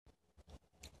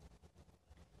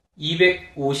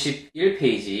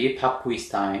251페이지 팝 quiz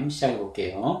타임 시작해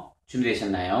볼게요.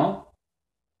 준비되셨나요?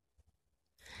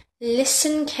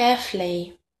 Listen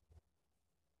carefully.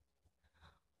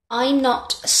 I'm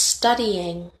not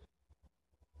studying.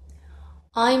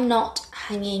 I'm not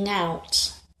hanging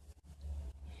out.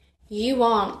 You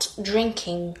aren't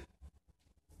drinking.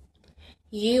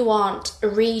 You aren't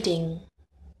reading.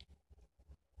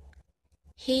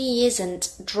 He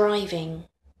isn't driving.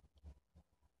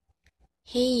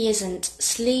 He isn't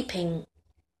sleeping.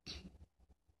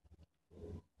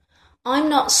 I'm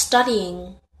not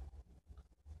studying.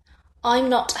 I'm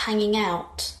not hanging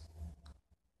out.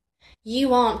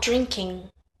 You aren't drinking.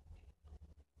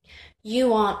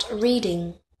 You aren't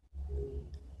reading.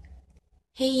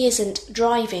 He isn't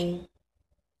driving.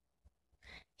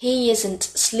 He isn't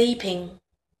sleeping.